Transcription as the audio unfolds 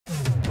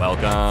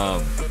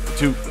Welcome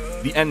to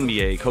the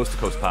NBA Coast to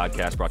Coast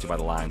podcast brought to you by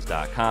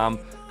thelines.com.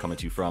 Coming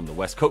to you from the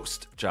West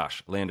Coast,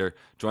 Josh Lander,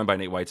 joined by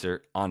Nate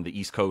Weitzer on the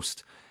East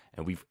Coast.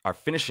 And we are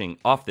finishing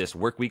off this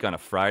work week on a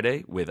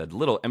Friday with a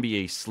little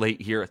NBA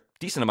slate here, a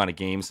decent amount of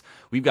games.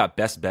 We've got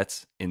best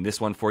bets in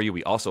this one for you.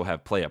 We also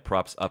have play at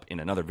props up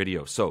in another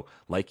video. So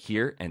like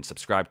here and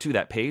subscribe to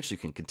that page so you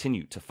can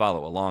continue to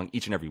follow along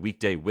each and every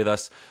weekday with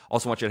us.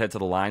 Also want you to head to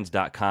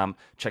thelines.com,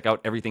 check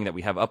out everything that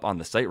we have up on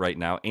the site right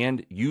now,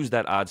 and use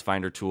that odds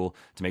finder tool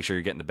to make sure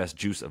you're getting the best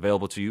juice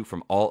available to you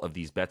from all of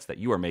these bets that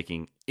you are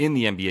making in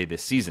the NBA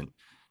this season.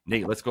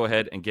 Nate, let's go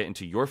ahead and get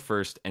into your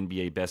first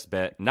NBA best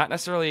bet. Not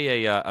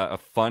necessarily a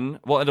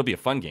fun, well, it'll be a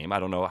fun game. I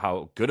don't know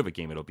how good of a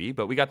game it'll be,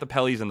 but we got the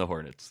Pellies and the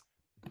Hornets.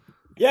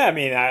 Yeah, I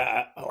mean,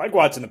 I like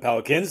watching the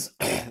Pelicans.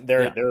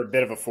 They're a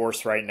bit of a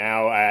force right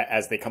now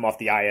as they come off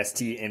the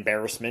IST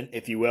embarrassment,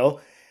 if you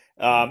will.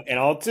 And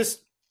I'll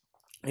just,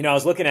 I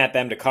was looking at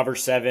them to cover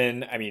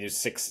 7. I mean, it was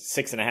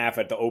 6.5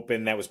 at the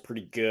open. That was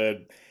pretty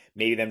good.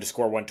 Maybe them to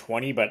score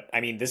 120, but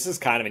I mean, this is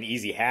kind of an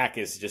easy hack.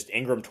 Is just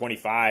Ingram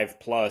 25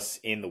 plus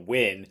in the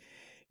win,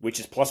 which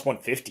is plus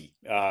 150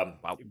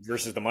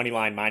 versus the money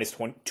line minus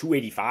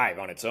 285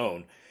 on its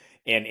own.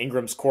 And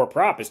Ingram's core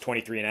prop is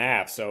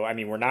 23.5. So, I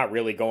mean, we're not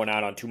really going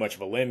out on too much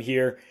of a limb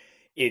here.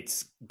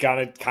 It's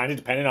gonna kind of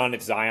dependent on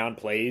if Zion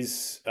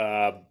plays.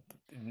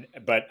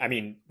 But I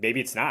mean, maybe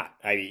it's not.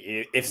 I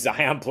mean, if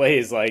Zion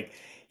plays, like,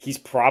 he's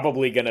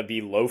probably going to be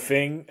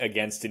loafing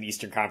against an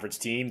Eastern Conference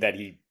team that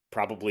he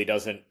probably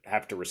doesn't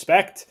have to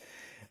respect.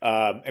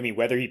 I mean,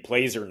 whether he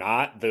plays or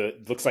not,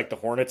 looks like the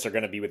Hornets are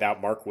going to be without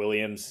Mark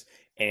Williams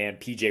and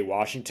PJ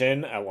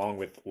Washington, along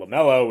with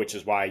LaMelo, which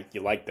is why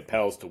you like the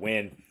Pels to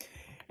win.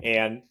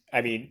 And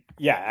I mean,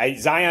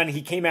 Zion,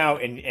 he came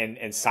out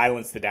and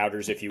silenced the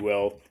doubters, if you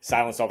will,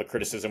 silenced all the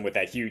criticism with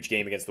that huge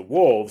game against the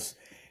Wolves.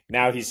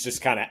 Now he's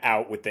just kind of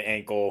out with the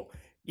ankle.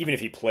 Even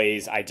if he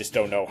plays, I just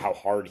don't know how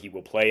hard he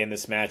will play in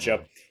this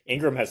matchup.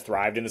 Ingram has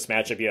thrived in this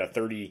matchup. He had a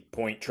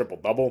 30-point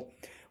triple-double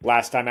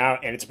last time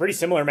out, and it's a pretty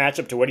similar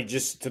matchup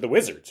to the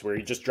Wizards, where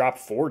he just dropped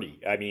 40.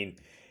 I mean,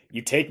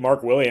 you take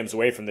Mark Williams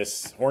away from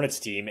this Hornets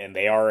team, and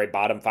they are a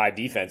bottom 5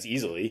 defense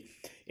easily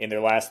in their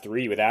last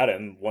 3 without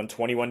him.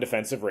 121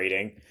 defensive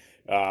rating,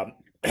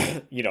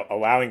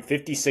 allowing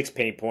 56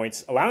 paint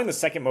points, allowing the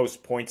second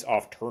most points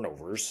off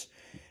turnovers.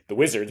 The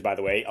Wizards, by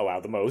the way, allow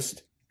the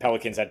most.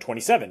 Pelicans had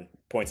 27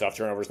 points off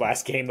turnovers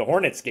last game. The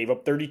Hornets gave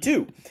up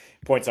 32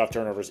 points off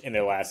turnovers in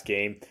their last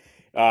game.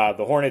 The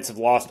Hornets have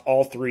lost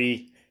all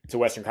 3 to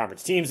Western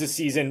Conference teams this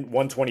season.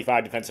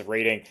 125 defensive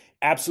rating.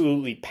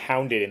 Absolutely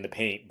pounded in the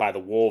paint by the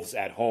Wolves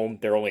at home.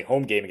 Their only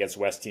home game against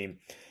the West team.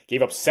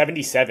 Gave up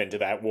 77 to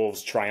that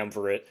Wolves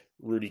triumvirate,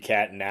 Rudy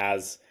Cat and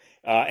Naz.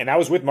 And that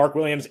was with Mark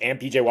Williams and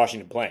PJ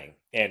Washington playing.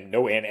 And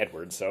no Ant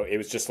Edwards. So it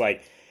was just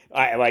like,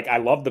 I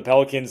love the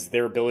Pelicans,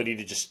 their ability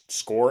to just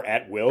score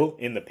at will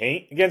in the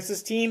paint against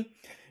this team.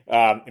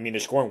 I mean, they're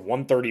scoring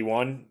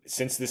 131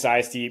 since this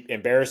IST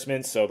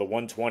embarrassment. So the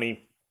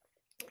 120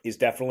 is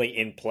definitely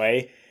in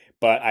play.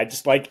 But I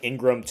just like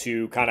Ingram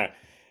to kind of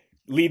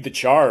lead the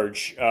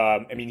charge.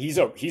 I mean, he's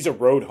a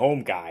road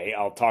home guy.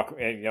 I'll talk,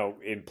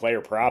 in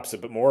player props a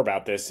bit more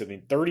about this. I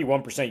mean,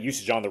 31%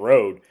 usage on the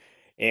road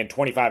and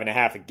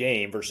 25.5 a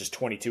game versus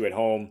 22 at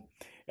home.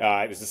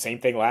 It was the same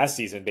thing last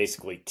season,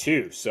 basically,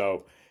 too.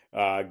 So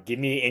give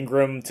me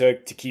Ingram to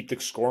keep the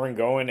scoring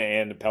going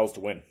and the Pels to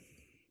win.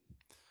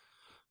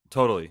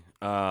 Totally.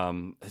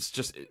 It's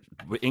just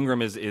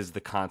Ingram is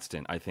the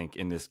constant, I think,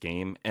 in this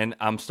game. And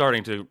I'm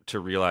starting to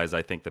realize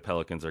I think the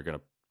Pelicans are going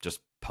to just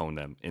pwn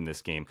them in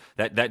this game.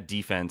 That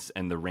defense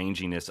and the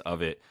ranginess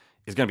of it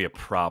is going to be a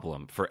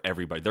problem for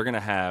everybody. They're going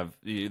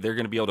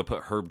to be able to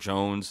put Herb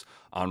Jones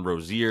on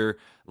Rozier.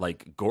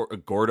 Like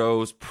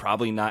Gordo's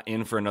probably not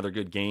in for another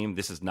good game.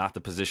 This is not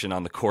the position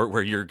on the court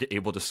where you're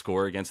able to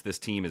score against this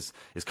team is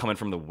coming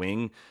from the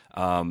wing.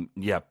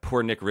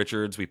 Poor Nick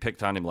Richards. We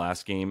picked on him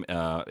last game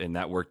and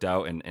that worked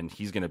out and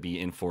he's going to be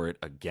in for it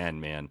again,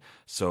 man.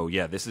 So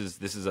yeah, this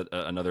is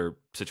another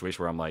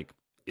situation where I'm like,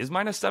 is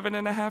minus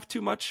 7.5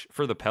 too much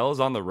for the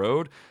Pels on the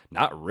road?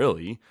 Not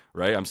really,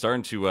 right? I'm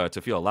starting to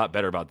feel a lot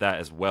better about that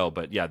as well.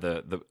 But yeah,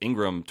 the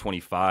Ingram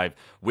 25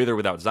 with or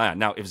without Zion.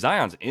 Now, if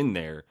Zion's in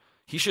there,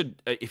 he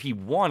should, if he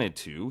wanted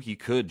to, he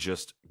could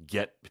just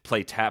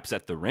play taps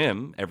at the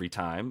rim every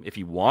time if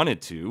he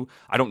wanted to.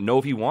 I don't know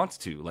if he wants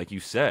to, like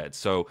you said.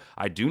 So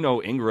I do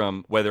know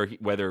Ingram,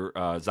 whether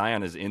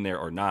Zion is in there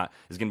or not,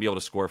 is going to be able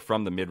to score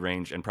from the mid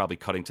range and probably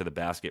cutting to the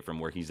basket from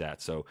where he's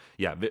at. So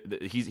yeah,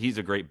 he's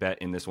a great bet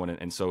in this one,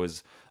 and so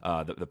is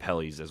the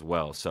Pellies as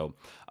well. So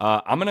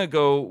I'm going to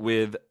go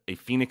with a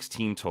Phoenix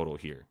team total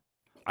here.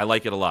 I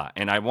like it a lot.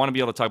 And I want to be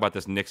able to talk about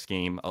this Knicks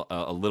game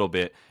a little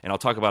bit, and I'll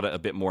talk about it a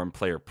bit more in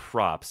player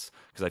props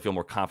because I feel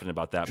more confident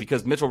about that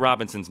because Mitchell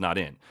Robinson's not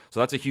in. So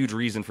that's a huge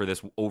reason for this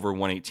over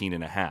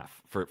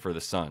 118.5 for the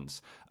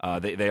Suns.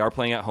 They are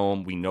playing at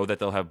home. We know that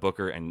they'll have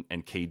Booker and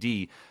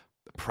KD.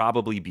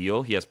 Probably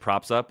Beal. He has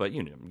props up, but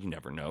you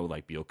never know.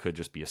 Like Beal could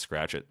just be a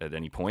scratch at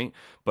any point.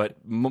 But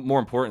more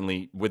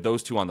importantly, with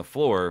those two on the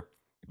floor,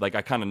 like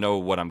I kind of know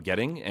what I'm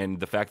getting, and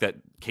the fact that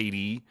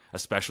KD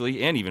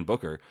especially and even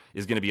Booker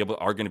is going to be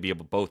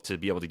able both to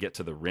be able to get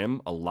to the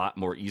rim a lot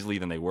more easily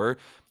than they were.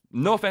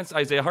 No offense,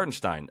 Isaiah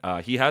Hartenstein.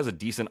 He has a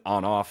decent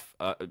on-off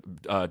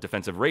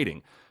defensive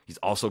rating. He's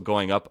also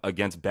going up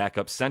against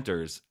backup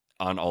centers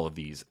on all of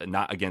these,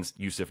 not against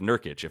Yusuf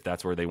Nurkic, if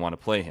that's where they want to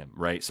play him,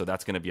 right? So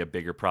that's going to be a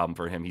bigger problem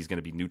for him. He's going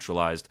to be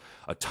neutralized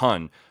a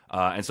ton.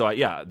 And so,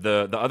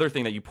 the other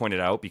thing that you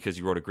pointed out, because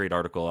you wrote a great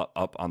article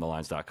up on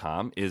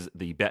thelines.com, is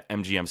the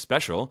BetMGM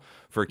special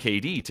for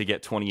KD to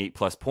get 28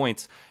 plus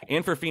points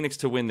and for Phoenix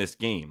to win this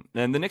game.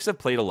 And the Knicks have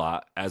played a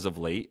lot as of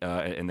late,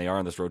 and they are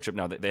on this road trip.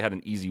 Now, they had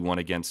an easy one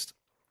against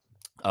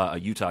a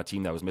Utah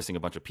team that was missing a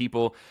bunch of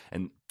people,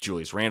 and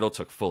Julius Randle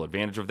took full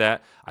advantage of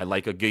that. I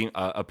like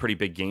a pretty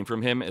big game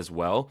from him as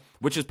well,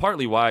 which is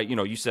partly why,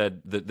 you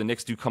said the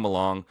Knicks do come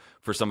along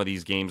for some of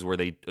these games where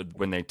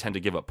when they tend to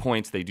give up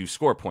points, they do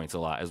score points a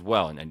lot as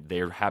well. And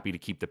they're happy to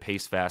keep the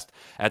pace fast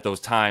at those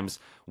times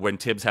when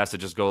Tibbs has to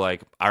just go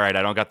like, all right,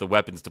 I don't got the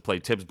weapons to play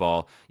Tibbs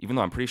ball, even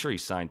though I'm pretty sure he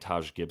signed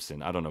Taj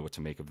Gibson. I don't know what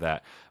to make of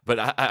that, but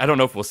I don't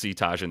know if we'll see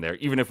Taj in there.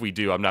 Even if we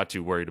do, I'm not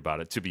too worried about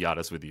it, to be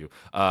honest with you.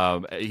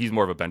 He's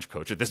more of a bench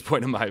coach at this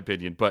point, in my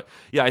opinion. But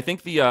yeah, I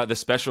think the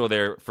special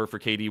there for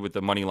KD with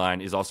the money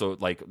line is also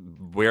like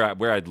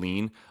where I'd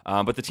lean.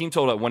 But the team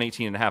total at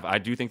 118.5, I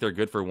do think they're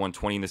good for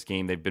 120 in this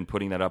game. They've been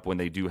putting that up when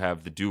they do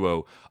have the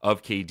duo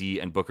of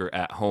KD and Booker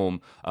at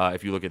home.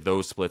 If you look at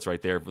those splits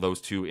right there, for those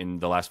two in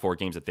the last 4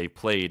 games that they've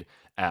played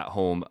at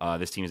home,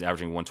 this team is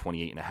averaging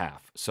 128.5.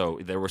 So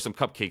there were some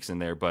cupcakes in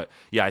there, but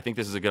yeah, I think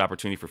this is a good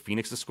opportunity for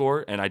Phoenix to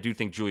score, and I do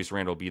think Julius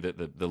Randle will be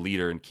the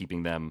leader in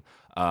keeping them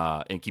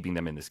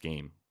in this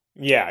game.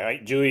 Yeah,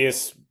 right.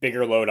 Julius,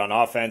 bigger load on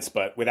offense,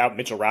 but without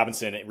Mitchell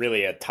Robinson,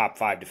 really a top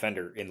 5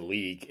 defender in the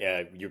league.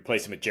 You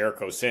replace him with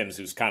Jericho Sims,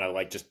 who's kind of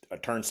like just a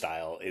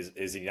turnstile,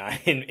 is he not,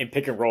 in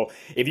pick and roll.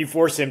 If you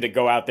force him to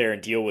go out there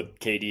and deal with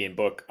KD and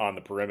Book on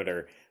the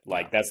perimeter,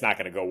 that's not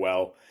going to go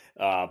well.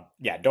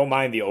 Don't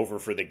mind the over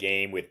for the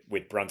game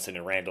with Brunson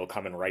and Randall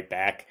coming right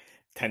back.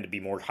 Tend to be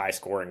more high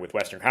scoring with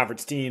Western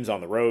Conference teams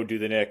on the road, do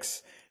the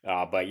Knicks.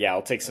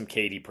 I'll take some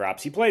KD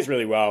props. He plays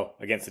really well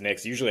against the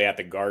Knicks, usually at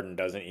the Garden,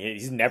 doesn't he?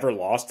 He's never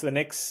lost to the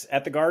Knicks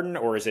at the Garden,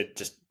 or is it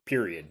just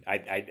period?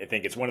 I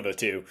think it's one of the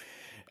two.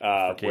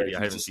 KD,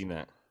 I haven't seen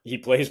that. He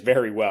plays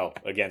very well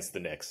against the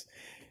Knicks.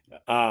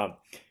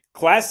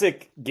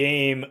 Classic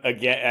game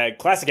again,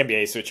 classic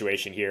NBA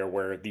situation here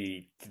where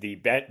the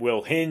bet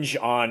will hinge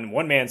on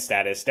one man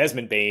status.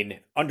 Desmond Bane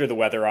under the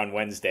weather on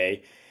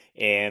Wednesday,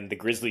 and the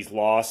Grizzlies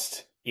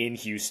lost in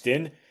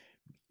Houston.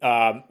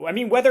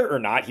 Whether or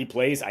not he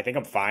plays, I think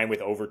I'm fine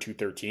with over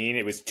 213.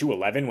 It was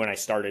 211 when I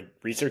started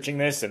researching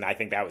this, and I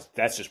think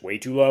that's just way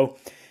too low.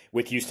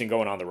 With Houston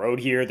going on the road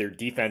here, their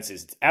defense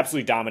is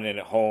absolutely dominant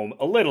at home,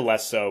 a little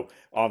less so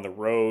on the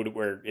road,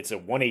 where it's a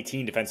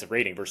 118 defensive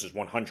rating versus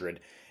 100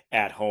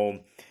 at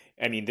home.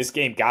 This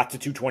game got to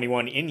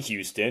 221 in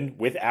Houston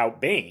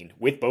without Bane,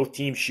 with both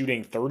teams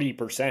shooting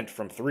 30%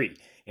 from 3.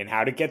 And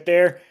how to get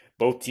there?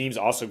 Both teams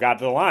also got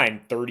to the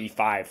line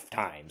 35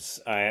 times.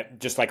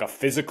 Just like a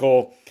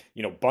physical,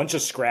 bunch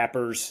of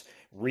scrappers,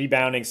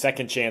 rebounding,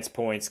 second chance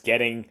points,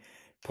 getting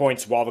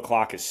points while the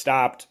clock is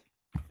stopped.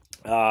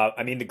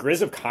 The Grizz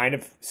have kind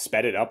of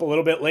sped it up a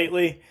little bit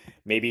lately.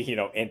 Maybe,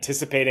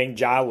 anticipating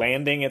Ja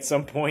landing at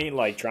some point,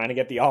 like trying to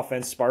get the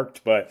offense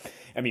sparked. But,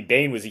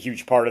 Bane was a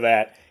huge part of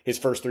that. His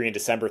first 3 in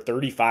December,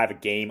 35 a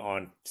game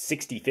on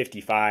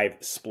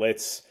 60-55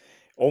 splits.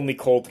 Only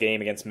cold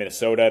game against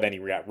Minnesota. Then he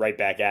got right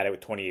back at it with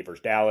 28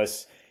 versus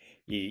Dallas.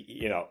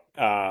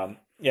 And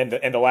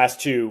the last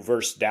 2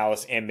 versus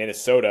Dallas and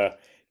Minnesota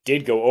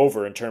did go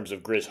over in terms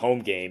of Grizz home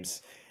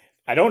games.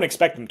 I don't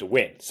expect them to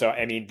win. So,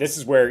 this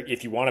is where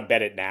if you want to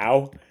bet it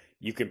now,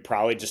 you could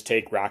probably just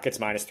take Rockets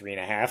minus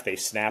 3.5. They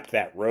snapped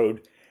that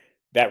road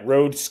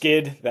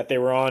skid that they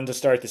were on to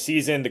start the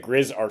season. The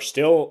Grizz are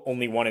still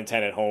only 1-10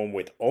 at home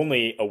with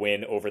only a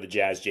win over the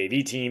Jazz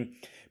JV team.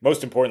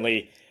 Most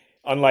importantly,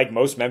 unlike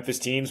most Memphis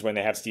teams when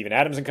they have Steven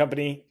Adams and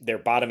company, they're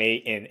bottom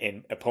 8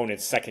 in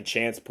opponents' second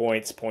chance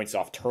points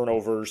off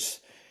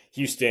turnovers.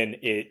 Houston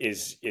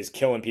is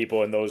killing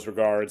people in those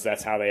regards.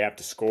 That's how they have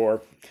to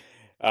score.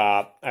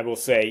 I will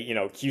say,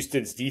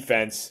 Houston's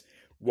defense,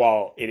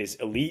 while it is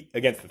elite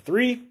against the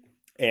 3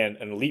 and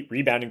an elite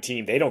rebounding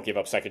team, they don't give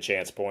up second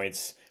chance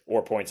points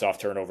or points off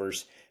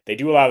turnovers. They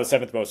do allow the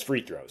 7th most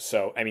free throws.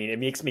 So, it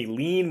makes me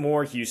lean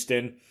more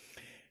Houston.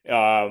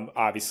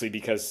 Obviously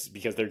because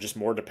they're just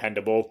more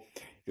dependable,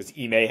 because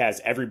Ime has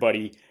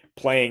everybody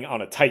playing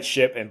on a tight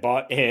ship and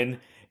bought in,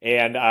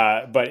 and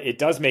but it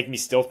does make me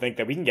still think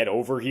that we can get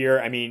over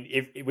here.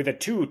 If with a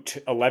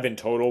 211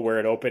 total where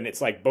it opened, it's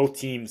like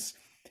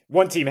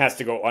one team has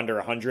to go under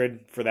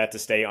 100 for that to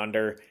stay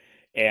under,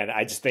 and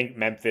I just think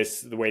Memphis,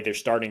 the way they're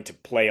starting to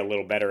play a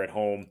little better at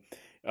home,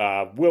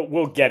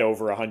 will get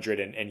over 100,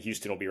 and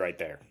Houston will be right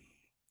there.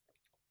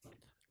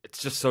 It's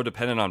just so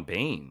dependent on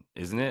Bane,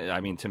 isn't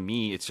it? To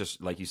me, it's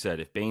just like you said,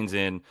 if Bane's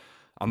in,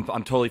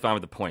 I'm totally fine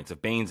with the points.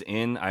 If Bane's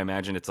in, I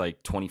imagine it's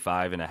like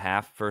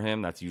 25.5 for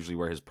him. That's usually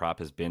where his prop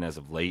has been as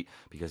of late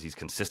because he's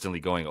consistently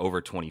going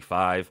over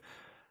 25.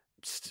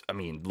 I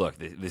mean, look,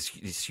 this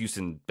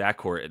Houston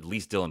backcourt, at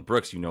least Dylan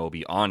Brooks, will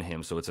be on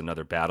him. So it's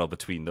another battle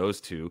between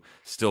those two.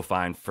 Still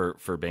fine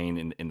for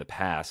Bane in the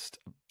past,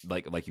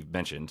 like you've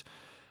mentioned.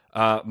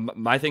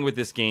 My thing with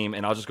this game,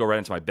 and I'll just go right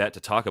into my bet to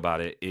talk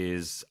about it,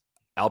 is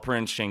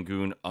Alperen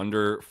Şengün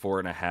under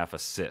 4.5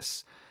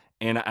 assists.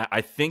 And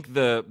I think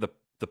the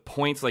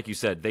points, like you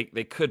said,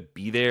 they could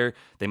be there.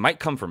 They might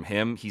come from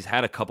him. He's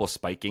had a couple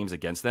spike games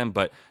against them,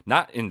 but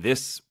not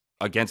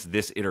against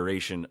this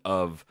iteration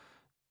of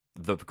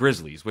the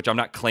Grizzlies, which I'm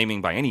not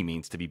claiming by any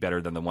means to be better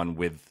than the one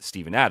with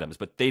Steven Adams,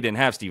 but they didn't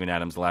have Steven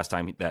Adams the last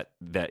time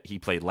that he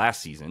played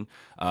last season,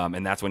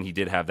 and that's when he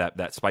did have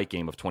that spike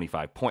game of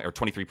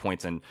 23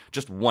 points and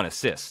just 1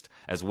 assist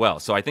as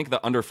well. So I think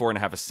the under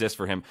 4.5 assists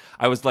for him,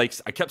 I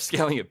kept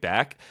scaling it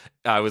back.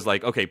 I was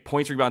like, okay,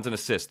 points, rebounds, and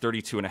assists,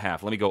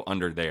 32.5. Let me go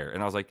under there,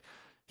 and I was like,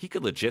 he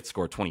could legit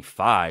score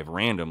 25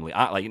 randomly,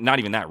 like not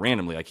even that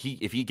randomly. Like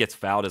if he gets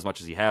fouled as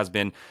much as he has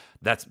been,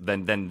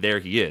 then there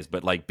he is.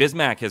 But like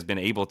Bismack has been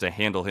able to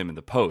handle him in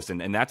the post,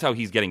 and that's how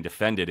he's getting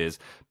defended. Is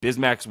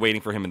Bismack's waiting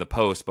for him in the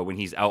post, but when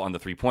he's out on the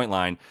 3-point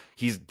line,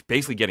 he's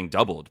basically getting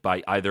doubled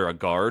by either a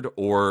guard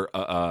or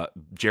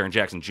Jaren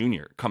Jackson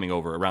Jr. coming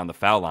over around the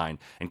foul line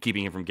and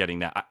keeping him from getting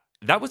that.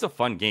 That was a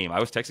fun game. I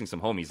was texting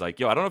some homies like,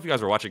 yo, I don't know if you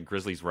guys were watching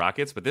Grizzlies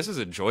Rockets, but this is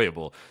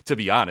enjoyable, to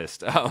be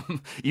honest.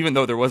 Even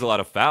though there was a lot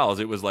of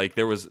fouls, it was like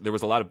there was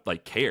a lot of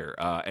like care.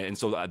 And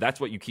so that's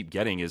what you keep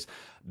getting is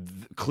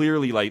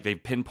clearly like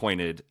they've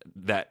pinpointed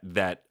that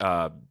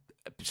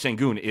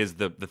Şengün is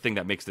the thing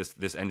that makes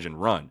this engine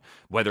run.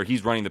 Whether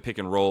he's running the pick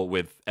and roll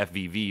with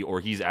FVV or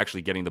he's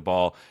actually getting the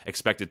ball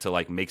expected to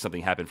like make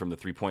something happen from the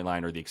 3-point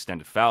line or the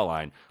extended foul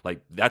line,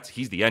 like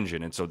he's the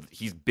engine, and so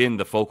he's been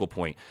the focal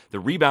point. The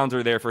rebounds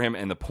are there for him,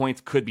 and the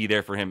points could be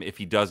there for him if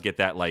he does get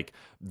that like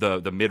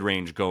the mid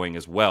range going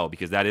as well,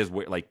 because that is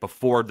where like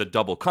before the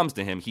double comes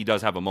to him, he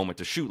does have a moment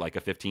to shoot like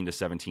a 15 to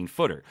 17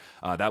 footer.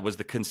 That was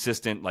the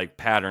consistent like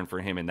pattern for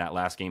him in that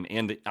last game,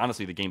 and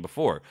honestly the game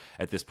before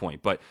at this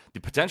point. But the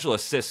potential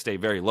assists stay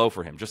very low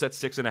for him, just at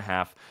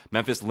 6.5.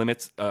 Memphis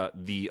limits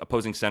the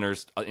opposing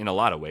centers in a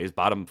lot of ways.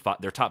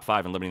 They're top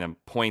 5 in limiting them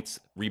points,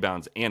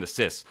 rebounds, and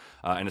assists.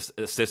 And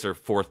assists are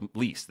 4th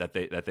least that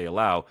they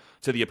allow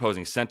to the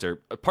opposing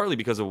center, partly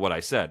because of what I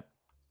said.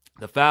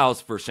 The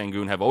fouls for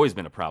Şengün have always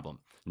been a problem.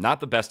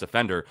 Not the best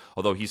defender,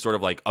 although he's sort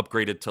of like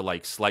upgraded to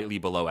like slightly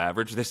below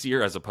average this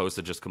year as opposed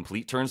to just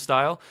complete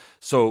turnstile.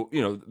 So,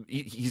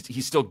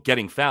 he's still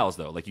getting fouls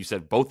though. Like you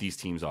said, both these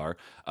teams are.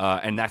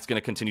 And that's going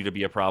to continue to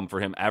be a problem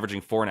for him,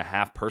 averaging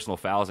 4.5 personal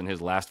fouls in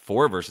his last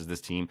 4 versus this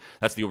team.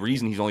 That's the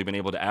reason he's only been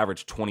able to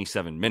average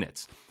 27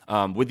 minutes.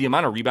 With the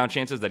amount of rebound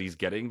chances that he's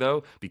getting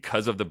though,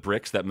 because of the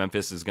bricks that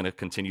Memphis is going to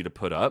continue to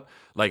put up,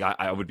 like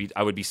I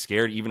would be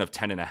scared even of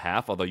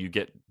 10.5, although you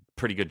get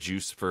pretty good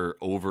juice for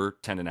over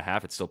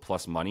 10.5. It's still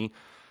plus money.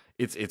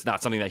 It's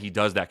not something that he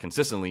does that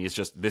consistently. It's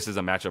just this is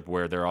a matchup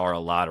where there are a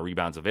lot of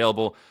rebounds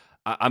available.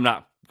 I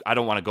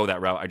don't want to go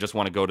that route. I just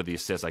want to go to the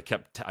assists.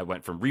 I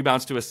went from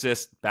rebounds to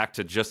assists back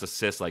to just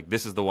assists. Like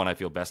this is the one I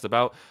feel best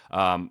about.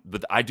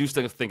 But I do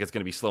still think it's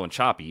going to be slow and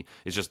choppy.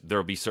 It's just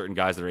there'll be certain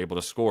guys that are able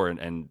to score,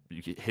 and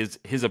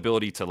his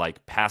ability to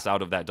like pass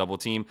out of that double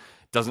team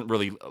doesn't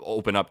really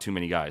open up too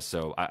many guys.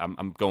 So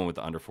I'm going with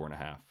the under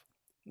 4.5.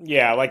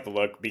 Yeah, I like the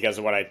look because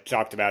of what I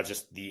talked about,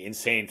 just the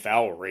insane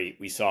foul rate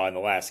we saw in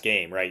the last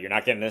game, right? You're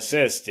not getting an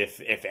assist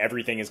if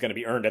everything is going to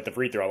be earned at the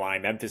free throw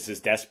line. Memphis is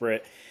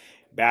desperate,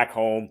 back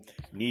home,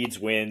 needs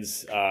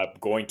wins,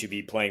 going to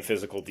be playing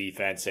physical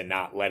defense and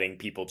not letting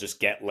people just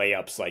get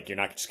layups. Like you're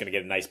not just going to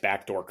get a nice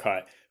backdoor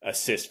cut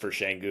assist for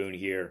Şengün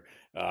here.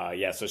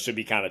 So it should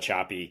be kind of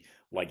choppy,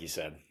 like you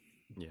said.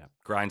 Yeah,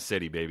 grind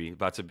city, baby.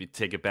 About to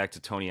take it back to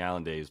Tony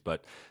Allen days.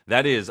 But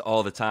that is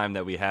all the time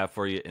that we have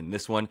for you in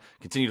this one.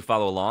 Continue to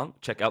follow along.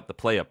 Check out the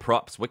play of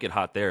props. Wicked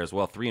hot there as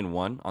well.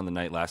 3-1 on the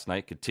night last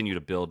night. Continue to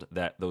build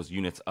those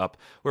units up.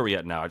 Where are we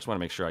at now? I just want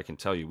to make sure I can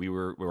tell you. We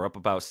were up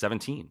about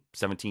 17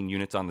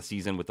 units on the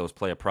season with those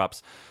play of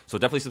props. So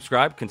definitely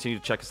subscribe. Continue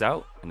to check us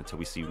out. And until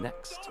we see you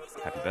next,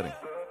 happy betting.